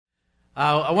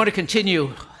I want to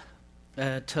continue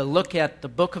to look at the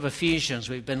book of Ephesians.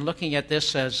 We've been looking at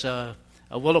this as a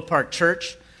Willow Park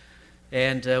Church,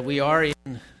 and we are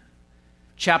in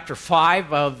chapter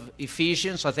 5 of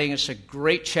Ephesians. I think it's a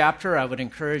great chapter. I would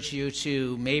encourage you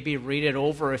to maybe read it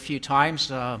over a few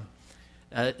times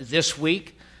this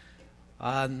week.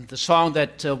 The song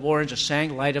that Warren just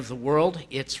sang, Light of the World,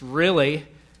 it's really,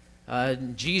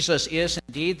 Jesus is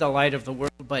indeed the light of the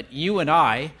world, but you and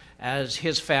I, as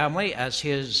his family, as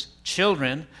his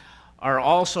children, are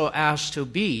also asked to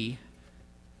be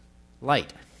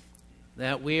light.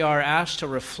 That we are asked to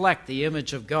reflect the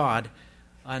image of God,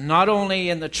 not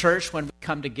only in the church when we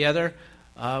come together,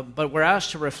 but we're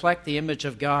asked to reflect the image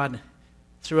of God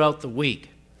throughout the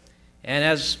week. And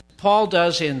as Paul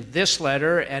does in this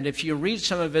letter, and if you read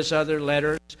some of his other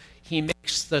letters, he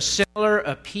makes the similar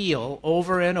appeal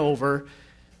over and over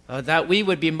that we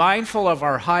would be mindful of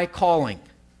our high calling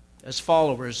as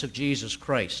followers of Jesus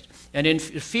Christ. And in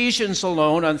Ephesians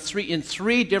alone, in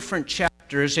three different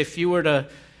chapters, if you were to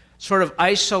sort of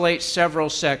isolate several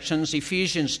sections,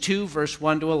 Ephesians 2, verse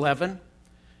 1 to 11,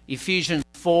 Ephesians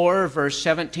 4, verse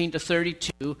 17 to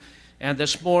 32, and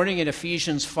this morning in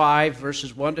Ephesians 5,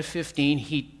 verses 1 to 15,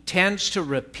 he tends to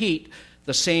repeat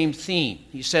the same theme.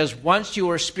 He says, once you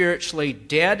were spiritually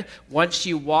dead, once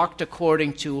you walked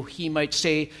according to, he might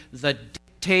say, the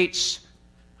dictates.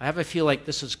 I have a feel like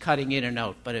this is cutting in and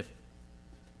out, but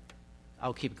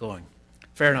I'll keep going.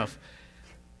 Fair enough.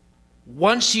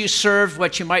 Once you served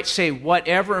what you might say,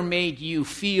 whatever made you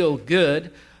feel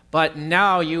good, but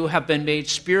now you have been made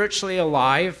spiritually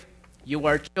alive. You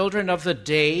are children of the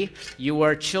day. You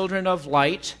are children of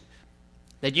light.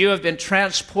 That you have been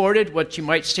transported, what you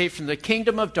might say, from the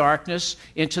kingdom of darkness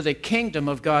into the kingdom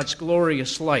of God's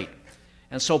glorious light.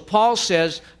 And so Paul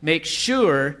says, make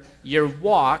sure your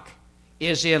walk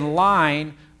is in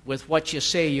line with what you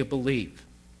say you believe.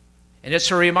 And it's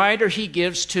a reminder he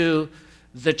gives to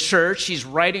the church. He's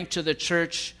writing to the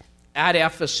church at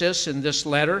Ephesus in this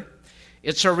letter.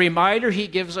 It's a reminder he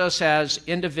gives us as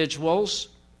individuals.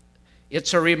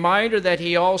 It's a reminder that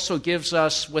he also gives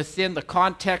us within the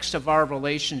context of our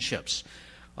relationships.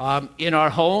 In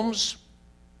our homes,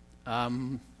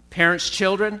 parents,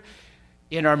 children,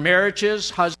 in our marriages,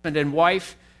 husband and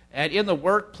wife, and in the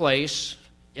workplace,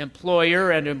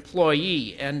 employer and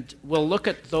employee. And we'll look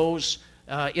at those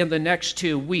in the next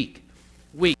 2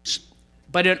 weeks.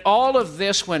 But in all of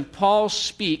this, when Paul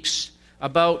speaks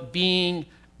about being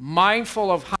mindful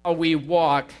of how we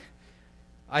walk,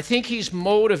 I think he's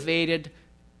motivated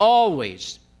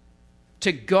always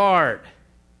to guard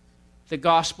the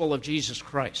gospel of Jesus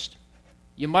Christ.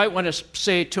 You might want to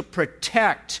say to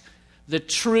protect the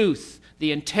truth,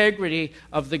 the integrity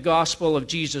of the gospel of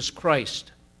Jesus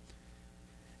Christ.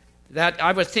 That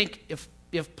I would think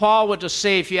if Paul were to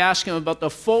say, if you ask him about the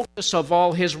focus of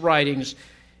all his writings,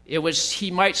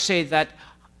 he might say that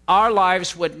our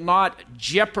lives would not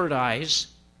jeopardize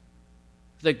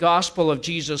the gospel of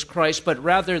Jesus Christ, but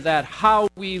rather that how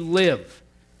we live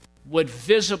would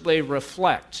visibly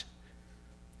reflect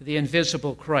the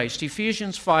invisible Christ.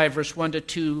 Ephesians 5, verse 1 to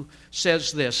 2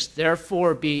 says this,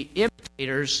 therefore be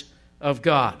imitators of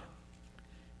God,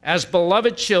 as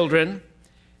beloved children,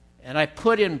 and I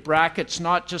put in brackets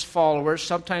not just followers.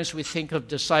 Sometimes we think of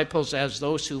disciples as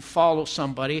those who follow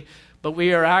somebody, but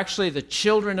we are actually the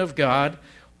children of God.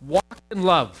 Walk in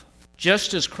love,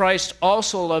 just as Christ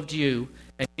also loved you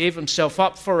and gave himself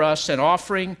up for us, an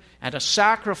offering and a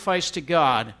sacrifice to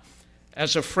God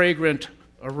as a fragrant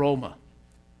aroma.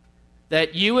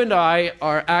 That you and I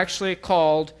are actually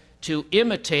called to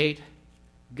imitate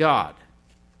God,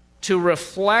 to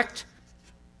reflect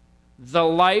the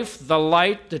life, the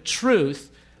light, the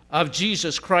truth of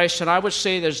Jesus Christ. And I would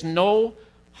say there's no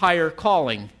higher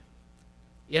calling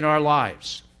in our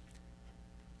lives.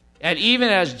 And even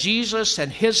as Jesus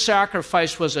and his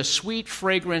sacrifice was a sweet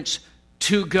fragrance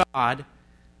to God,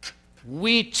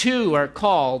 we too are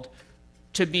called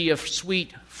to be a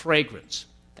sweet fragrance.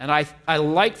 And I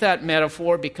like that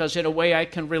metaphor because in a way I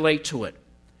can relate to it.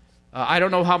 I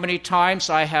don't know how many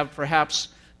times I have perhaps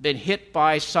been hit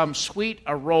by some sweet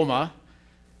aroma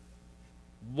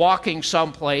walking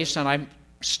someplace and I'm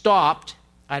stopped.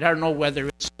 I don't know whether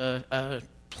it's a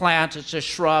plant, it's a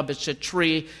shrub, it's a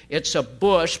tree, it's a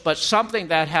bush, but something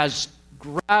that has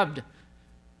grabbed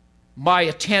my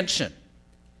attention.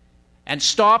 And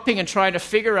stopping and trying to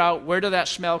figure out where did that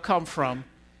smell come from,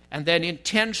 and then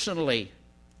intentionally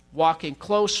walking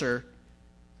closer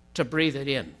to breathe it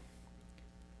in.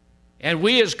 And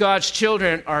we as God's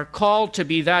children are called to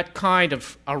be that kind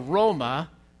of aroma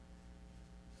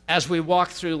as we walk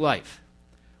through life.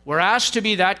 We're asked to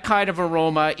be that kind of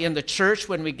aroma in the church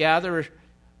when we gather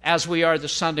as we are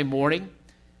this Sunday morning.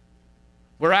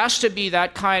 We're asked to be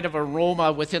that kind of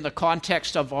aroma within the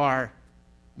context of our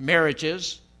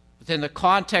marriages, within the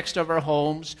context of our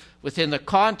homes, within the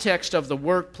context of the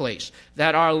workplace,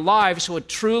 that our lives would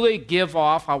truly give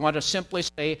off, I want to simply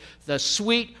say, the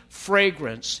sweet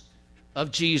fragrance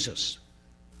of Jesus.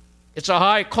 It's a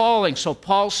high calling, so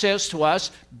Paul says to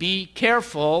us, be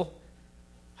careful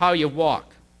how you walk.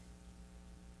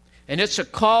 And it's a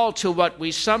call to what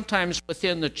we sometimes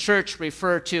within the church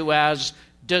refer to as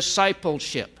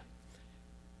discipleship.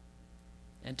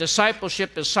 And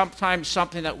discipleship is sometimes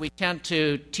something that we tend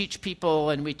to teach people,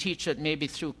 and we teach it maybe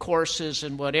through courses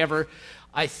and whatever.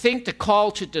 I think the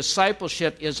call to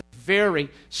discipleship is a very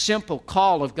simple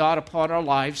call of God upon our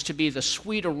lives to be the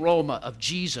sweet aroma of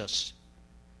Jesus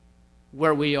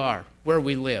where we are, where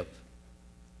we live.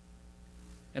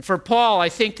 And for Paul, I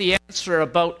think the answer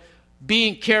about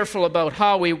being careful about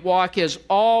how we walk is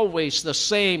always the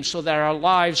same, so that our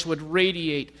lives would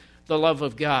radiate the love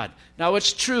of God. Now,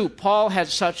 it's true, Paul had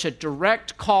such a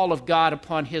direct call of God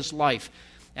upon his life.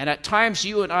 And at times,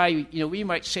 you and I, we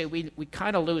might say we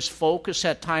kind of lose focus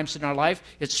at times in our life.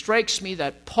 It strikes me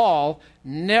that Paul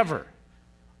never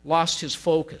lost his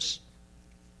focus.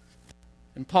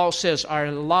 And Paul says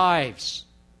our lives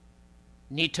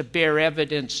need to bear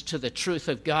evidence to the truth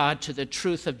of God, to the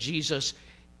truth of Jesus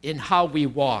in how we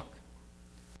walk.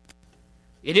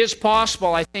 It is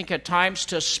possible, I think, at times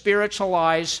to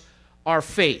spiritualize our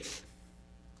faith,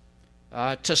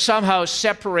 to somehow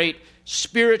separate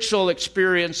spiritual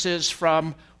experiences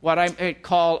from what I might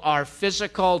call our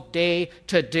physical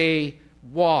day-to-day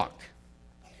walk.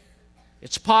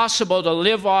 It's possible to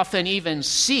live off and even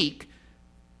seek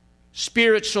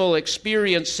spiritual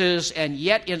experiences and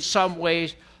yet in some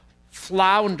ways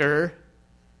flounder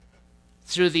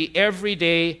through the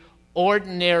everyday,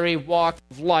 ordinary walk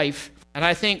of life. And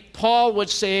I think Paul would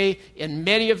say in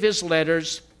many of his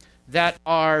letters that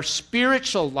our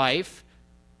spiritual life,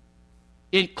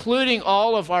 including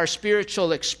all of our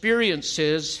spiritual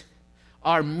experiences,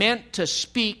 are meant to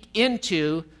speak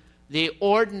into the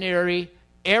ordinary,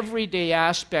 everyday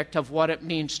aspect of what it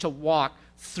means to walk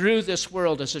through this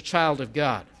world as a child of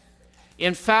God.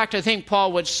 In fact, I think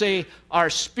Paul would say our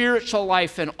spiritual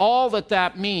life and all that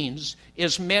that means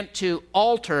is meant to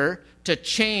alter, to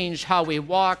change how we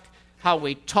walk, how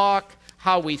we talk,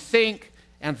 how we think,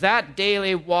 and that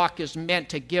daily walk is meant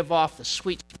to give off the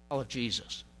sweet smell of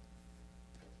Jesus.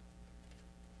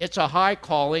 It's a high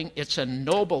calling. It's a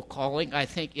noble calling. I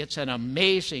think it's an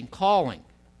amazing calling.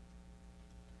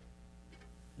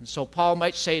 And so Paul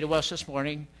might say to us this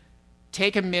morning,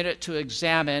 take a minute to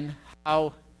examine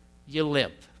how you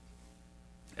live.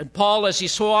 And Paul, as he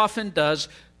so often does,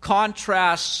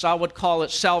 contrasts, I would call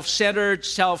it self-centered,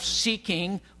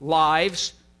 self-seeking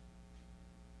lives.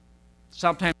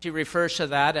 Sometimes he refers to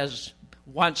that as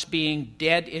once being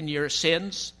dead in your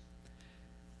sins,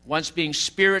 once being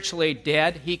spiritually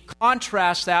dead. He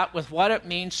contrasts that with what it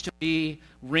means to be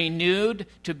renewed,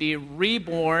 to be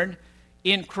reborn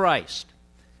in Christ.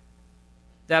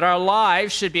 That our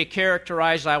lives should be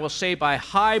characterized, I will say, by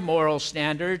high moral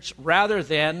standards rather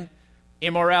than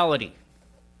immorality.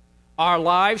 Our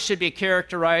lives should be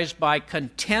characterized by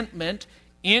contentment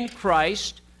in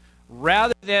Christ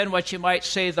rather than what you might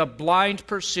say the blind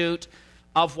pursuit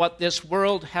of what this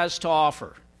world has to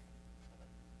offer.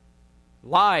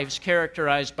 Lives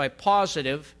characterized by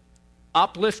positive,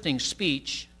 uplifting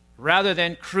speech rather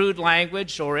than crude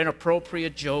language or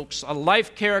inappropriate jokes. A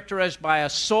life characterized by a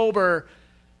sober,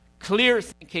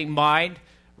 clear-thinking mind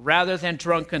rather than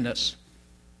drunkenness.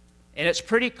 And it's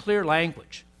pretty clear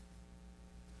language.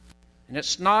 And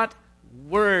it's not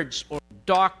words or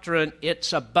doctrine,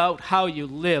 it's about how you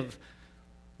live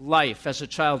life as a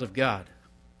child of God.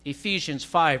 Ephesians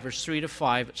 5, verse 3 to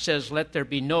 5, it says, "Let there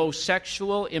be no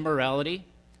sexual immorality,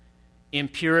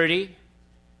 impurity,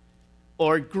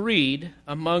 or greed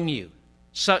among you.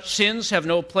 Such sins have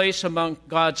no place among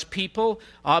God's people.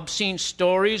 Obscene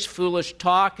stories, foolish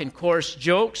talk, and coarse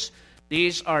jokes,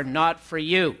 these are not for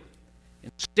you.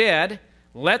 Instead,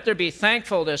 let there be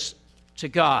thankfulness to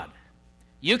God.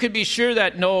 You can be sure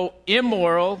that no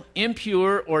immoral,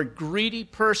 impure, or greedy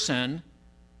person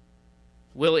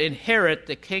will inherit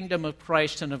the kingdom of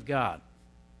Christ and of God.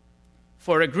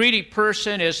 For a greedy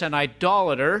person is an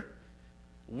idolater,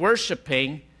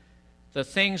 worshiping the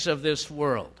things of this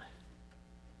world."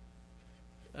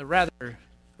 A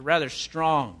rather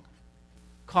strong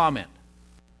comment.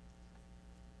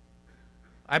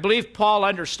 I believe Paul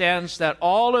understands that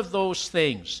all of those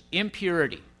things,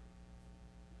 impurity,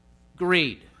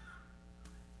 greed,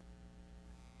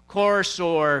 coarse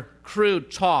or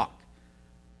crude talk,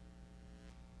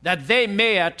 that they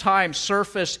may at times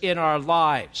surface in our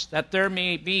lives, that there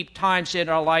may be times in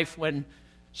our life when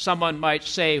someone might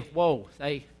say, whoa,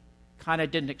 they kind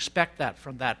of didn't expect that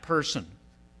from that person.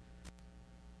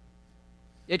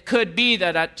 It could be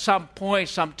that at some point,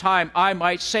 sometime, I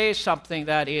might say something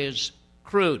that is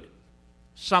crude,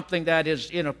 something that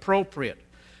is inappropriate.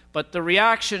 But the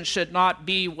reaction should not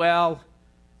be, well,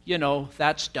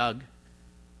 that's Doug.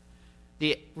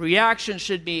 The reaction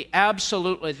should be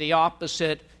absolutely the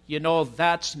opposite.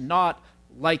 That's not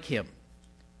like him.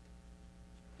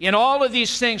 In all of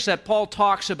these things that Paul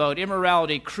talks about,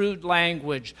 immorality, crude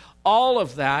language, all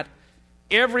of that,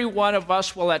 every one of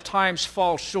us will at times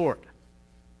fall short.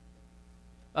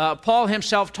 Paul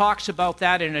himself talks about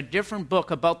that in a different book,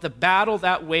 about the battle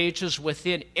that wages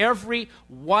within every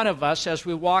one of us as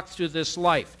we walk through this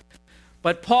life.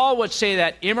 But Paul would say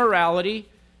that immorality,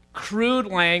 crude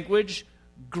language,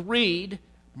 greed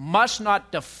must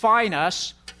not define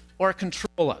us or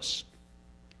control us.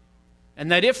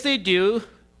 And that if they do,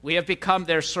 we have become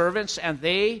their servants, and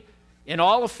they, in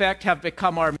all effect, have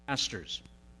become our masters.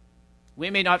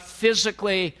 We may not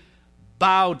physically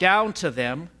bow down to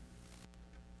them,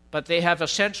 but they have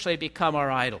essentially become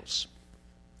our idols.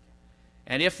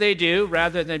 And if they do,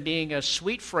 rather than being a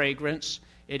sweet fragrance,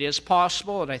 it is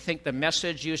possible, and I think the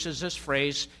message uses this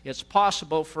phrase, it's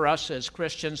possible for us as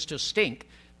Christians to stink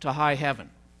to high heaven.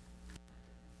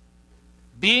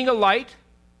 Being a light,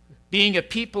 being a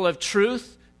people of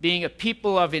truth, being a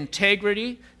people of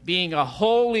integrity, being a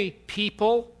holy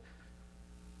people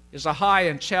is a high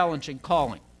and challenging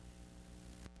calling.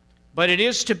 But it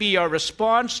is to be our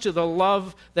response to the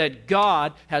love that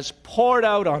God has poured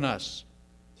out on us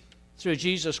through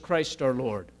Jesus Christ our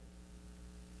Lord.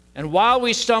 And while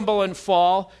we stumble and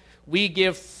fall, we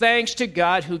give thanks to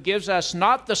God who gives us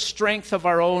not the strength of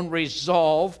our own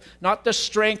resolve, not the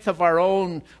strength of our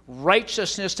own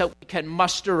righteousness that we can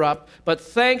muster up, but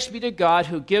thanks be to God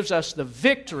who gives us the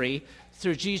victory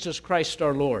through Jesus Christ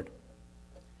our Lord.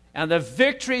 And the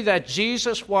victory that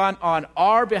Jesus won on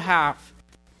our behalf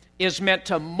is meant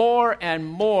to more and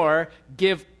more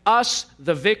give us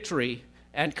the victory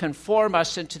and conform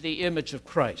us into the image of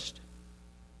Christ.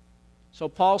 So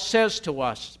Paul says to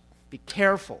us, be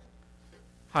careful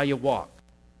how you walk.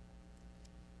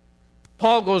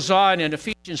 Paul goes on in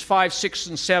Ephesians 5, 6,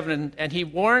 and 7, and he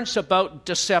warns about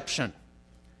deception.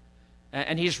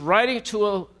 And he's writing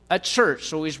to a church,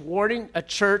 so he's warning a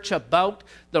church about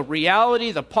the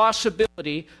reality, the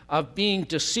possibility of being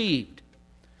deceived.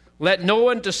 Let no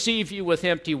one deceive you with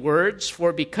empty words,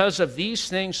 for because of these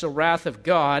things the wrath of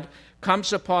God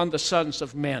comes upon the sons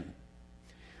of men.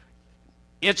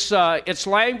 It's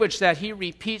language that he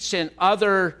repeats in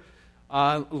other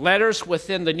letters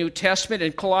within the New Testament.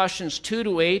 In Colossians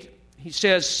 2-8, he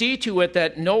says, see to it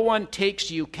that no one takes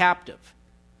you captive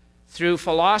through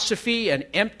philosophy and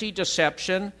empty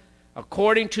deception,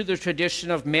 according to the tradition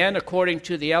of men, according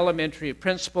to the elementary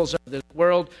principles of this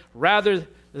world, rather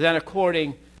than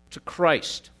according to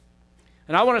Christ.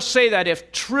 And I want to say that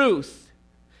if truth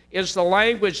is the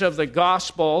language of the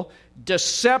gospel,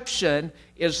 deception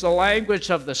is the language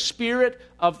of the spirit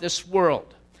of this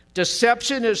world.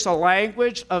 Deception is the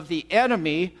language of the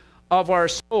enemy of our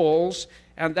souls,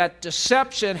 and that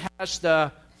deception has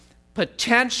the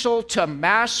potential to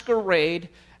masquerade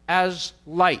as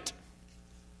light,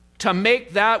 to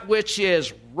make that which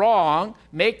is wrong,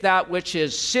 make that which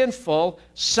is sinful,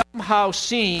 somehow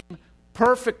seem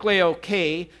perfectly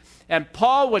okay. And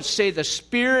Paul would say the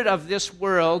spirit of this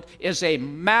world is a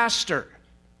master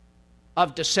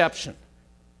of deception.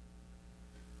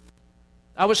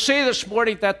 I would say this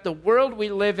morning that the world we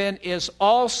live in is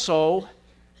also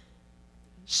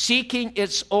seeking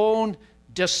its own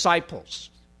disciples.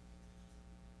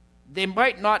 They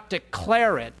might not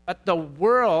declare it, but the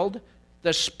world,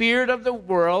 the spirit of the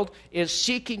world, is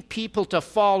seeking people to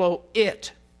follow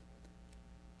it.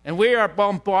 And we are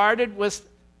bombarded with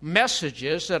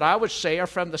messages that I would say are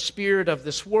from the spirit of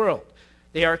this world.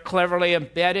 They are cleverly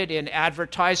embedded in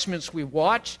advertisements we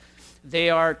watch. They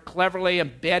are cleverly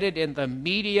embedded in the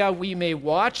media we may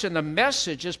watch. And the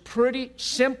message is pretty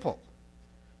simple.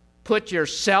 Put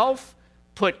yourself,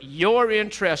 put your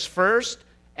interests first,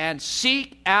 and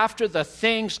seek after the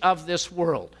things of this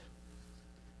world.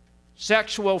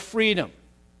 Sexual freedom,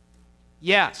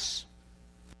 yes.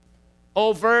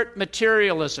 Overt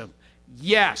materialism,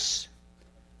 yes.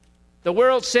 The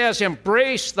world says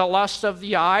embrace the lust of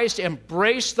the eyes,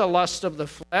 embrace the lust of the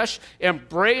flesh,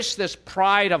 embrace this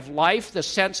pride of life, the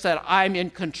sense that I'm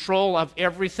in control of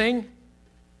everything.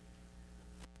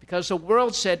 because the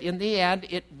world said, in the end,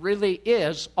 it really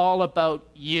is all about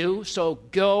you, so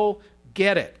go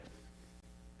get it.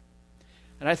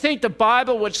 And I think the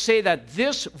Bible would say that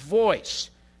this voice,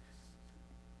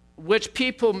 which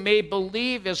people may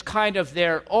believe is kind of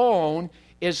their own,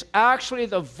 is actually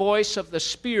the voice of the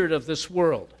spirit of this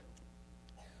world.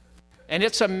 And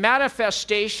it's a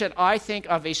manifestation, I think,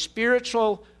 of a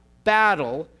spiritual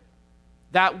battle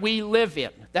that we live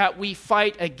in, that we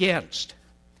fight against.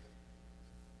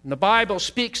 And the Bible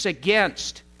speaks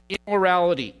against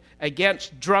immorality,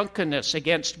 against drunkenness,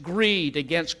 against greed,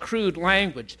 against crude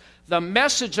language. The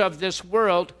message of this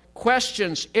world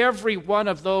questions every one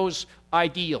of those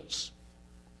ideals.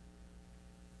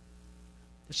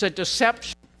 It's a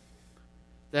deception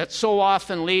that so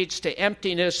often leads to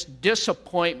emptiness,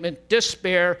 disappointment,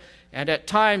 despair, and at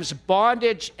times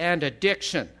bondage and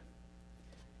addiction.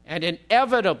 And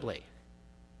inevitably,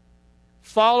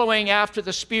 following after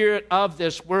the spirit of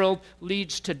this world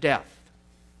leads to death.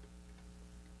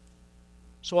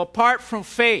 So apart from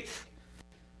faith,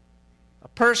 a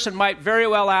person might very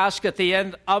well ask at the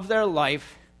end of their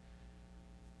life,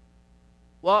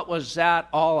 what was that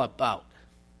all about?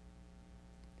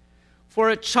 For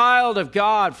a child of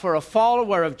God, for a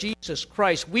follower of Jesus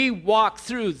Christ, we walk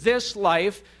through this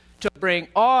life to bring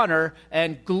honor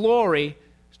and glory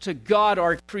to God,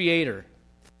 our Creator.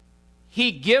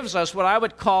 He gives us what I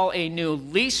would call a new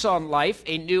lease on life,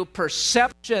 a new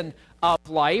perception of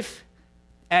life,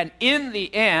 and in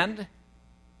the end,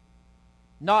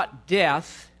 not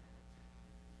death,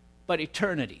 but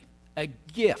eternity, a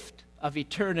gift of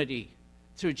eternity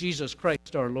through Jesus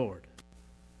Christ our Lord.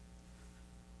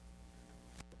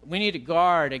 We need to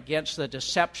guard against the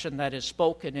deception that is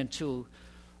spoken into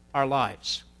our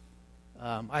lives.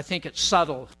 I think it's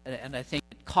subtle, and I think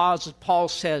it causes, Paul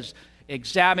says,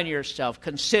 examine yourself,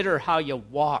 consider how you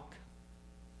walk.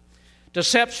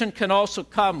 Deception can also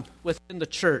come within the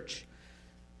church.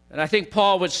 And I think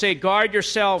Paul would say, guard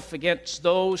yourself against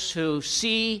those who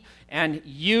see and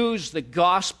use the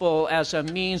gospel as a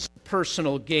means of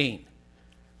personal gain.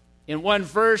 In one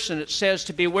version, it says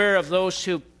to beware of those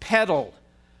who peddle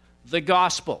the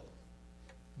gospel,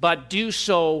 but do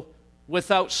so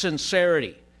without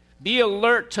sincerity. Be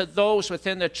alert to those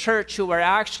within the church who are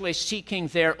actually seeking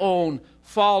their own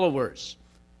followers.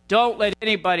 Don't let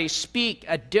anybody speak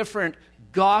a different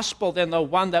gospel than the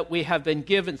one that we have been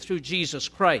given through Jesus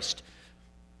Christ.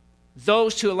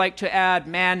 Those who like to add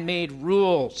man-made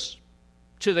rules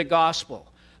to the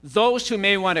gospel. Those who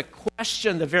may want to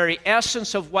question the very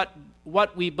essence of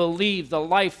what we believe, the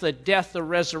life, the death, the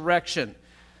resurrection.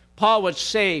 Paul would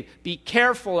say, be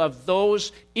careful of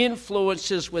those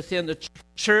influences within the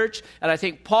church. And I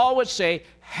think Paul would say,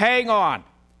 hang on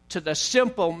to the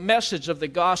simple message of the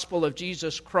gospel of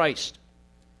Jesus Christ.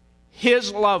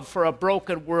 His love for a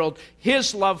broken world,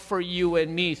 His love for you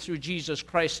and me through Jesus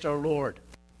Christ our Lord.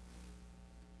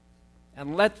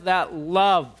 And let that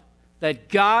love that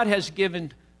God has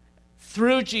given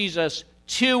through Jesus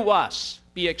to us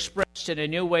be expressed in a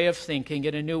new way of thinking,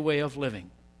 in a new way of living.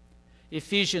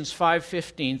 Ephesians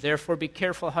 5:15, therefore be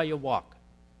careful how you walk.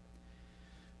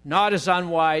 Not as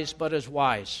unwise, but as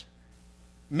wise.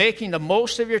 Making the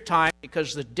most of your time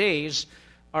because the days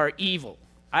are evil.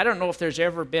 I don't know if there's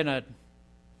ever been a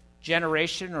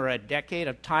generation or a decade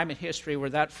of time in history where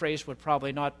that phrase would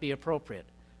probably not be appropriate.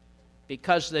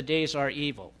 Because the days are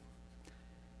evil.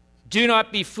 Do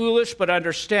not be foolish, but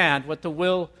understand what the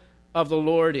will of the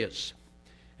Lord is.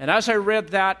 And as I read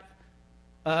that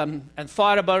and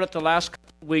thought about it the last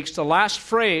couple of weeks, the last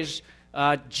phrase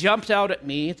jumped out at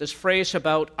me, this phrase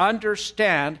about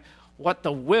understand what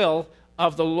the will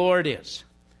of the Lord is.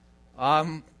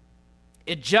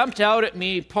 It jumped out at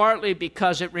me partly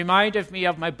because it reminded me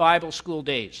of my Bible school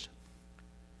days.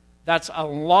 That's a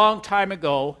long time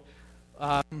ago,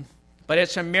 but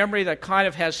it's a memory that kind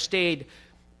of has stayed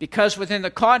because within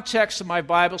the context of my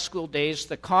Bible school days,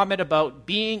 the comment about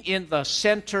being in the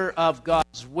center of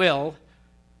God's will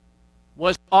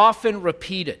was often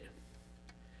repeated.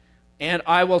 And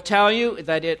I will tell you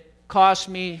that it caused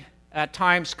me at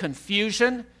times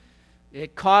confusion.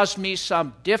 It caused me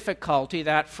some difficulty,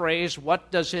 that phrase,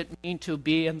 what does it mean to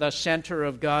be in the center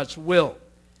of God's will?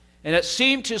 And it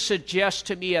seemed to suggest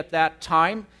to me at that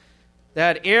time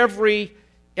that every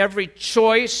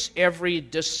choice, every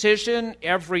decision,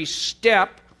 every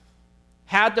step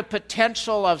had the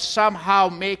potential of somehow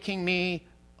making me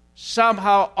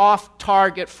somehow off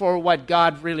target for what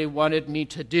God really wanted me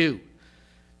to do.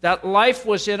 That life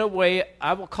was, in a way,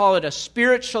 I will call it a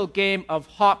spiritual game of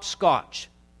hopscotch,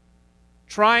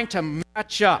 trying to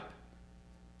match up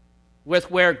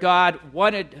with where God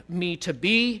wanted me to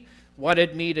be,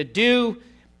 wanted me to do,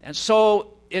 And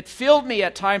so it filled me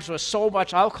at times with so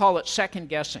much, I'll call it second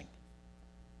guessing.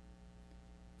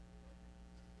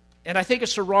 And I think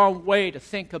it's the wrong way to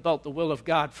think about the will of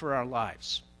God for our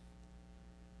lives.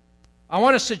 I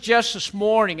want to suggest this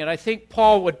morning, and I think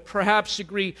Paul would perhaps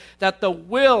agree, that the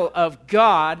will of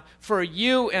God for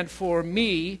you and for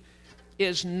me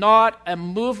is not a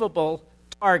movable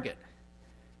target.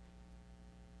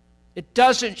 It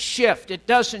doesn't shift. It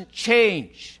doesn't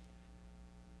change.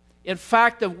 In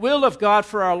fact, the will of God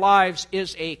for our lives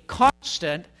is a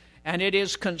constant, and it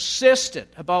is consistent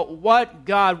about what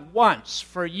God wants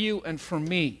for you and for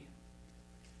me.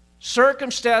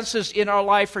 Circumstances in our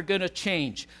life are going to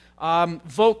change.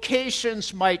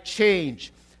 Vocations might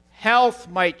change. Health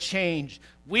might change.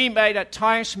 We might at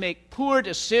times make poor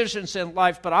decisions in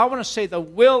life, but I want to say the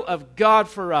will of God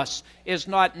for us is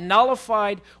not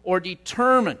nullified or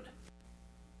determined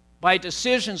by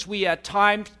decisions we at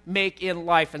times make in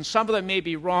life. And some of them may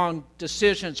be wrong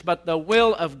decisions, but the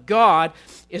will of God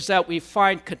is that we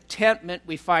find contentment,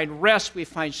 we find rest, we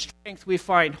find strength, we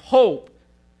find hope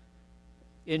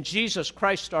in Jesus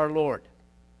Christ our Lord.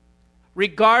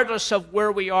 Regardless of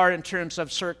where we are in terms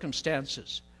of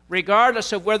circumstances,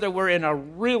 regardless of whether we're in a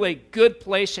really good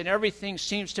place and everything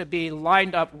seems to be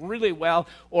lined up really well,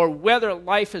 or whether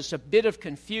life is a bit of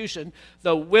confusion,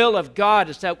 the will of God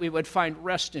is that we would find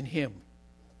rest in Him.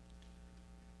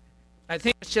 I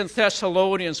think it's in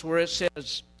Thessalonians where it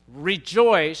says,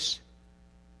 rejoice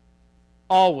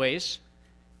always,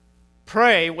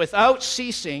 pray without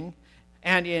ceasing,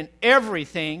 and in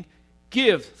everything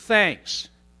give thanks.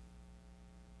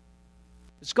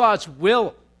 It's God's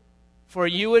will for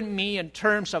you and me in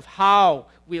terms of how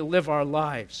we live our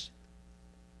lives.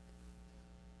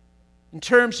 In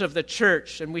terms of the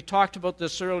church, and we talked about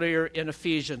this earlier in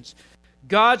Ephesians,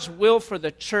 God's will for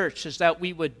the church is that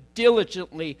we would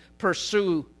diligently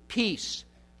pursue peace,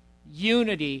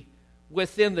 unity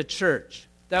within the church,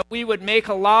 that we would make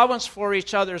allowance for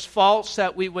each other's faults,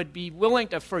 that we would be willing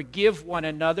to forgive one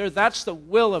another. That's the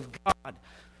will of God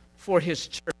for His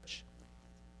church.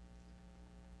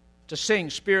 To sing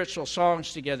spiritual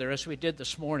songs together as we did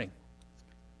this morning.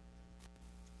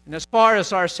 And as far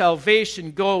as our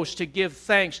salvation goes, to give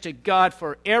thanks to God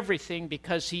for everything,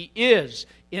 because He is,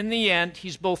 in the end,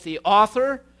 He's both the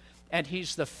author and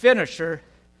He's the finisher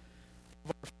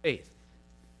of our faith.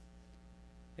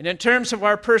 And in terms of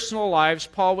our personal lives,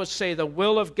 Paul would say the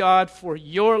will of God for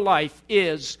your life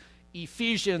is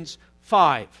Ephesians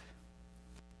 5.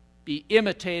 Be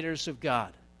imitators of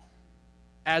God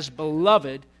as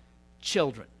beloved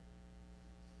children.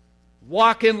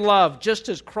 Walk in love, just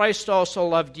as Christ also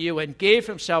loved you and gave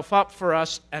Himself up for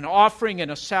us, an offering and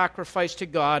a sacrifice to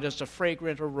God as a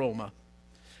fragrant aroma.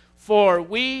 For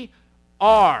we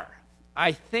are,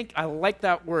 I think I like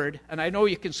that word, and I know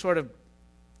you can sort of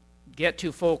get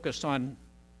too focused on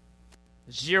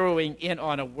zeroing in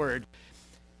on a word.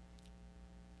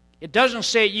 It doesn't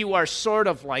say you are sort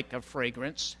of like a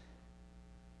fragrance,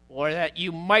 or that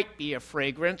you might be a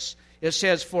fragrance. It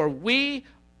says, for we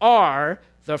are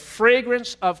the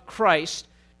fragrance of Christ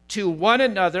to one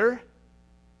another,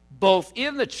 both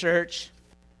in the church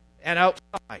and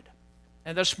outside.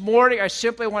 And this morning, I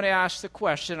simply want to ask the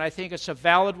question, I think it's a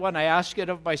valid one, I ask it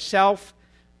of myself,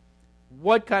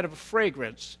 what kind of a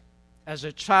fragrance, as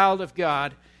a child of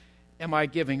God, am I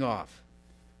giving off?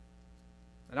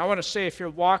 And I want to say, if you're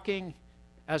walking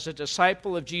as a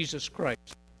disciple of Jesus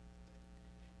Christ,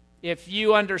 if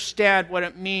you understand what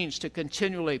it means to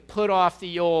continually put off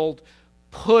the old,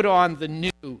 put on the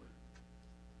new,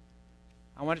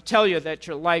 I want to tell you that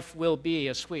your life will be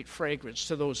a sweet fragrance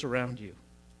to those around you.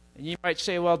 And you might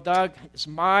say, well, Doug, is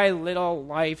my little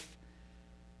life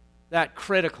that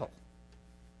critical?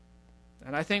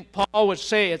 And I think Paul would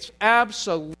say it's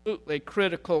absolutely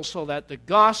critical so that the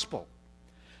gospel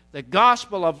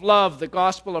of love, the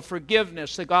gospel of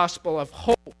forgiveness, the gospel of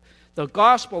hope, the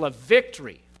gospel of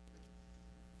victory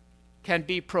can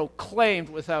be proclaimed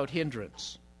without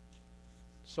hindrance.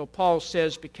 So Paul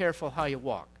says, be careful how you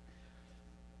walk.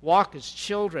 Walk as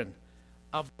children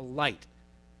of the light.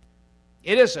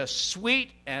 It is a sweet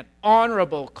and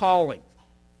honorable calling.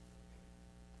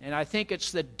 And I think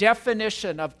it's the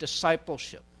definition of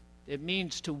discipleship. It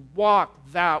means to walk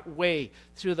that way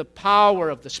through the power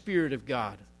of the Spirit of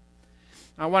God.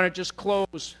 I want to just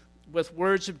close with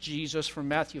words of Jesus from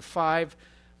Matthew 5,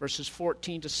 verses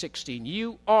 14 to 16.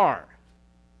 You are.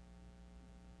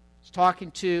 He's talking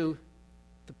to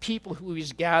the people who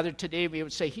He's gathered today. We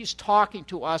would say He's talking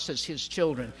to us as His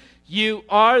children. You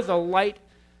are the light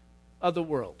of the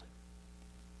world.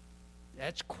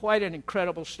 That's quite an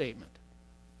incredible statement.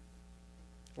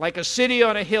 Like a city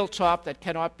on a hilltop that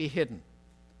cannot be hidden.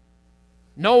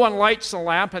 No one lights the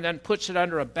lamp and then puts it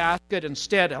under a basket.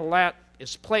 Instead, a lamp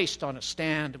is placed on a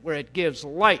stand where it gives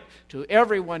light to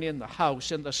everyone in the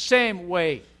house. In the same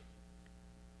way,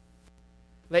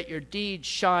 let your deeds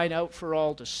shine out for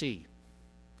all to see,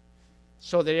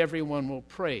 so that everyone will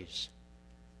praise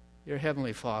your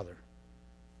heavenly Father.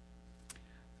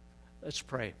 Let's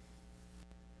pray.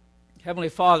 Heavenly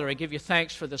Father, I give you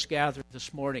thanks for this gathering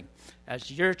this morning as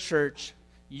your church,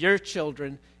 your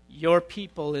children, your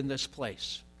people in this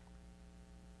place.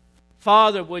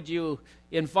 Father, would you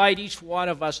invite each one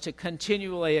of us to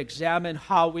continually examine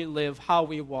how we live, how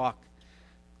we walk.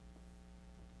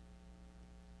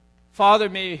 Father,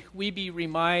 may we be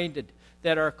reminded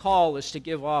that our call is to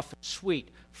give off a sweet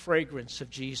fragrance of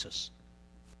Jesus.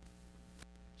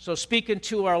 So speak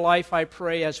into our life, I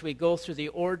pray, as we go through the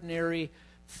ordinary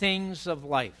things of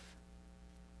life.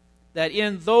 That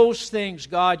in those things,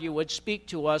 God, you would speak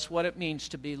to us what it means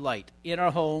to be light in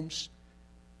our homes,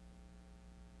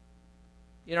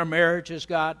 in our marriages,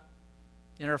 God,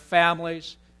 in our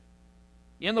families,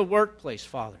 in the workplace,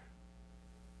 Father.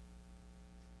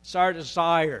 It's our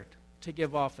desire to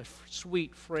give off a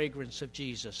sweet fragrance of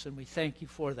Jesus, and we thank you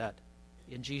for that.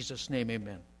 In Jesus' name,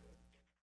 amen.